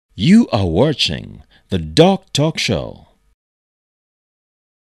You are watching the Doctalk show.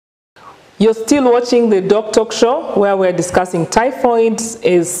 You're still watching the Doctalk show, where we're discussing typhoid.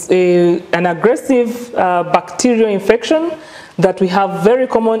 Is an aggressive bacterial infection that we have very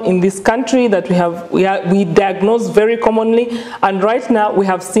common in this country, that we diagnose very commonly, and right now we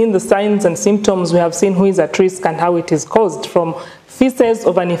have seen the signs and symptoms. We have seen who is at risk and how it is caused, from feces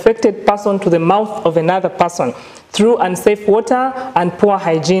of an infected person to the mouth of another person, through unsafe water and poor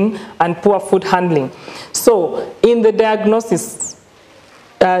hygiene and poor food handling. So in the diagnosis,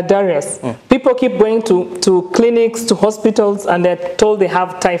 Darius, people keep going to clinics, to hospitals, and they're told they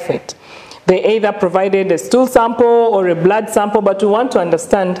have typhoid. They either provided a stool sample or a blood sample, but we want to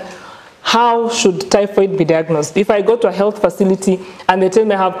understand, how should typhoid be diagnosed? If I go to a health facility and they tell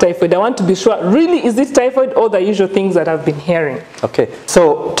me I have typhoid, I want to be sure, really, is it typhoid or the usual things that I've been hearing? Okay,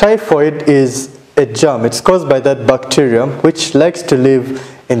 so typhoid is a germ. It's caused by that bacterium which likes to live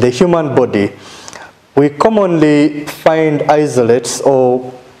in the human body. We commonly find isolates, or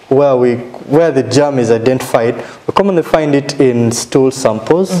where the germ is identified, we commonly find it in stool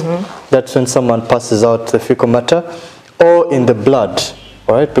samples. That's when someone passes out the fecal matter, or in the blood,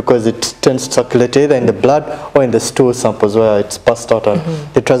 right? Because it tends to circulate either in the blood or in the stool samples where it's passed out and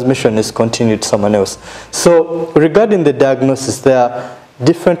the transmission is continued to someone else. So regarding the diagnosis, there are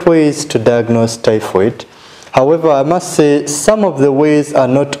different ways to diagnose typhoid. However, I must say some of the ways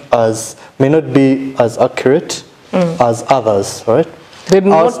may not be as accurate as others, right? They do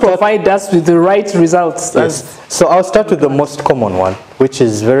not provide us with the right results. Yes. So I'll start with the most common one, which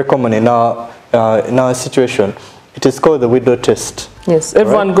is very common in our situation. It is called the widow test. Yes,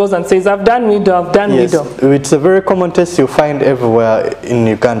 everyone goes and says, I've done widow, I've done widow. It's a very common test you find everywhere in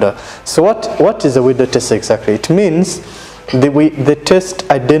Uganda. So what is a widow test exactly? It means the test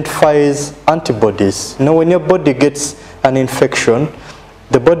identifies antibodies. You know, when your body gets an infection,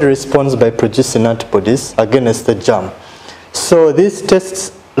 the body responds by producing antibodies against the germ. So these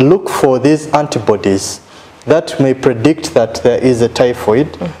tests look for these antibodies that may predict that there is a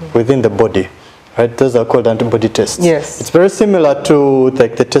typhoid within the body. Right? Those are called antibody tests. Yes. It's very similar to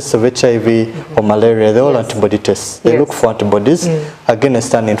like the tests of HIV or malaria. They're all antibody tests. They look for antibodies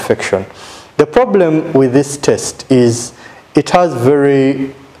against an infection. The problem with this test is it has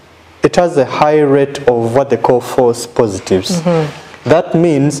a high rate of what they call false positives. That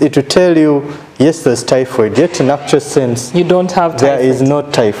means it will tell you, yes, there's typhoid, yet in actual sense, you don't have typhoid. There is no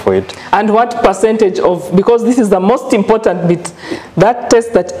typhoid. And what percentage of, because this is the most important bit, that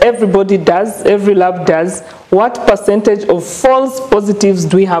test that everybody does, every lab does, what percentage of false positives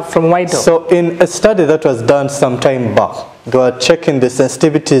do we have from widow? So in a study that was done some time back, they were checking the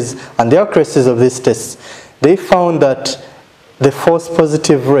sensitivities and the accuracies of these tests. They found that the false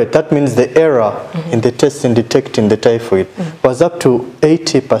positive rate, that means the error in the test in detecting the typhoid, was up to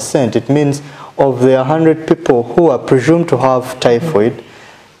 80%. It means of the 100 people who are presumed to have typhoid,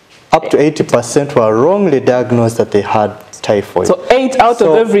 up to 80% were wrongly diagnosed that they had typhoid. So 8 out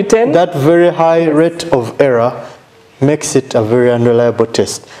of every 10? That very high rate of error makes it a very unreliable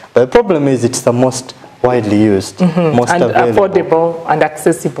test. But the problem is it's the most widely used, most and available. Affordable and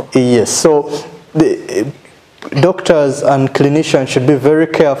accessible. Yes, so the doctors and clinicians should be very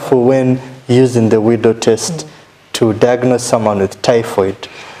careful when using the widow test to diagnose someone with typhoid.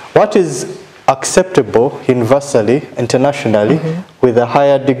 What is acceptable universally, internationally, with a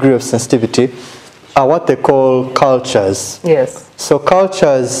higher degree of sensitivity are what they call cultures. Yes. So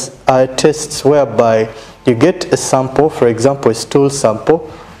cultures are tests whereby you get a sample, for example, a stool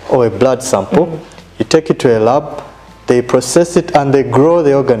sample or a blood sample. You take it to a lab, they process it and they grow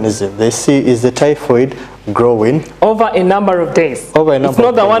the organism. They see, is the typhoid growing over a number of days. Over a number of days. It's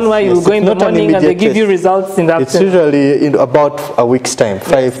not the one where you go in the morning and they give you results in the afternoon. It's usually in about a week's time,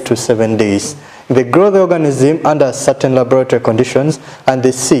 5 to 7 days. They grow the organism under certain laboratory conditions and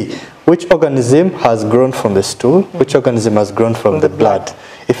they see which organism has grown from the stool, which organism has grown from the blood.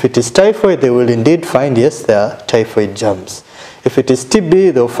 If it is typhoid, they will indeed find, yes, there are typhoid germs. If it is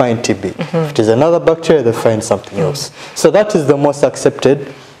TB, they'll find TB. If it is another bacteria, they'll find something else. So that is the most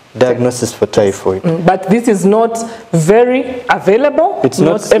accepted diagnosis for typhoid. But this is not very available. It's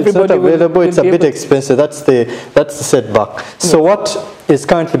not available. It's a bit expensive. That's the setback. So what is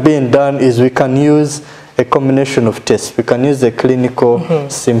currently being done is we can use a combination of tests. We can use the clinical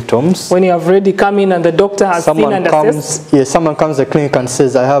symptoms. When you have already come in and the doctor has seen and assessed? Yes, someone comes to the clinic and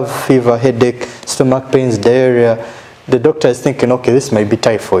says, I have fever, headache, stomach pains, diarrhea. The doctor is thinking, okay, this might be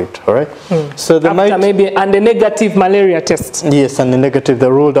typhoid, all right? So they and a negative malaria test. Yes, and the negative, they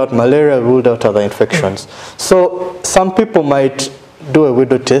ruled out malaria, ruled out other infections. So some people might do a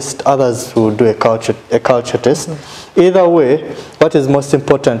widow test, others will do a culture test. Either way, what is most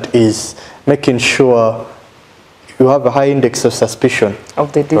important is making sure you have a high index of suspicion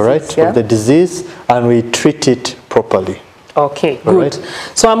of the disease, all right, of the disease, and we treat it properly. Okay, all good.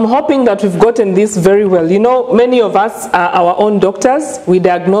 Right? So I'm hoping that we've gotten this very well. You know, many of us are our own doctors. We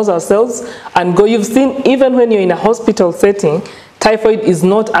diagnose ourselves and go. You've seen, even when you're in a hospital setting, typhoid is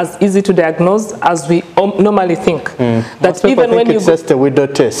not as easy to diagnose as we normally think. That even when it's just a widow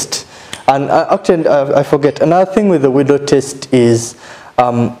test. And actually, I forget, another thing with the widow test is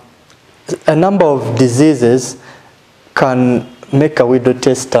a number of diseases can make a widow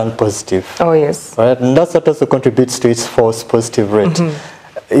test turn positive. Oh, yes. Right? And that also contributes to its false positive rate.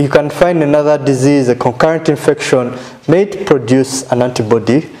 You can find another disease, a concurrent infection, may produce an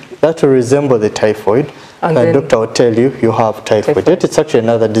antibody that will resemble the typhoid. And the doctor will tell you you have typhoid. Yet it's actually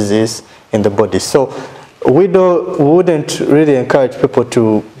another disease in the body. So we wouldn't really encourage people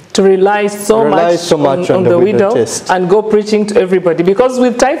to rely so much on the widow test and go preaching to everybody. Because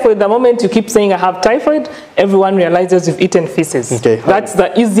with typhoid, the moment you keep saying I have typhoid, everyone realizes you've eaten feces. Okay. That's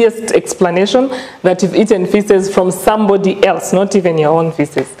the easiest explanation, that you've eaten feces from somebody else, not even your own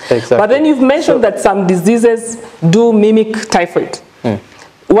feces. Exactly. But then you've mentioned that some diseases do mimic typhoid.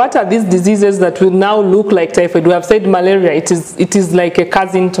 What are these diseases that will now look like typhoid? We have said malaria. It is like a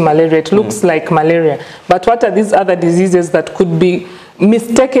cousin to malaria. It looks like malaria. But what are these other diseases that could be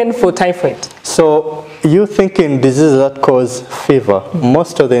mistaken for typhoid? So you thinking diseases that cause fever.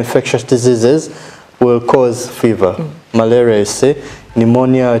 Most of the infectious diseases will cause fever. Malaria, you say.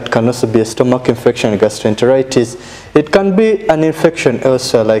 Pneumonia, it can also be a stomach infection, gastroenteritis. It can be an infection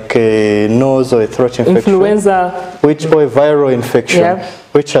elsewhere, like a nose or a throat infection. Influenza. Or a viral infection,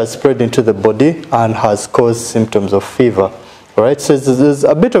 which has spread into the body and has caused symptoms of fever. All right, so there's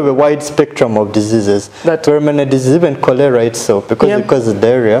a bit of a wide spectrum of diseases. Very many diseases, even cholera itself, because it causes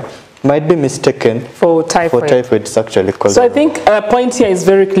diarrhea, might be mistaken for typhoid. It's actually cholera. So I think a point here is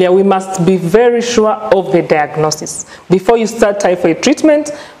very clear. We must be very sure of the diagnosis. Before you start typhoid treatment,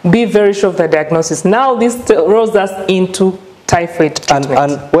 be very sure of the diagnosis. Now this rolls us into typhoid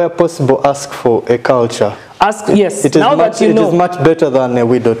treatment. And where possible, ask for a culture. Yes, it is now that you know. It is much better than a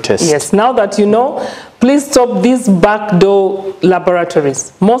widow test. Yes, now that you know, please stop these backdoor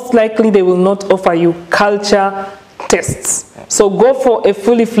laboratories. Most likely they will not offer you culture tests. So go for a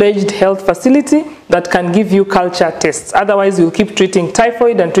fully fledged health facility that can give you culture tests. Otherwise, you'll keep treating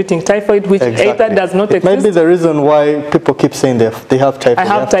typhoid and treating typhoid, which either does not exist. It might be the reason why people keep saying they have typhoid. I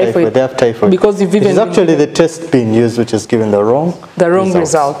have typhoid. They have typhoid. Because you've even. It's actually the test being used which is giving the wrong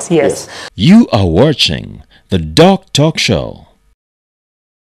results. Yes. You are watching the Doctalk Show.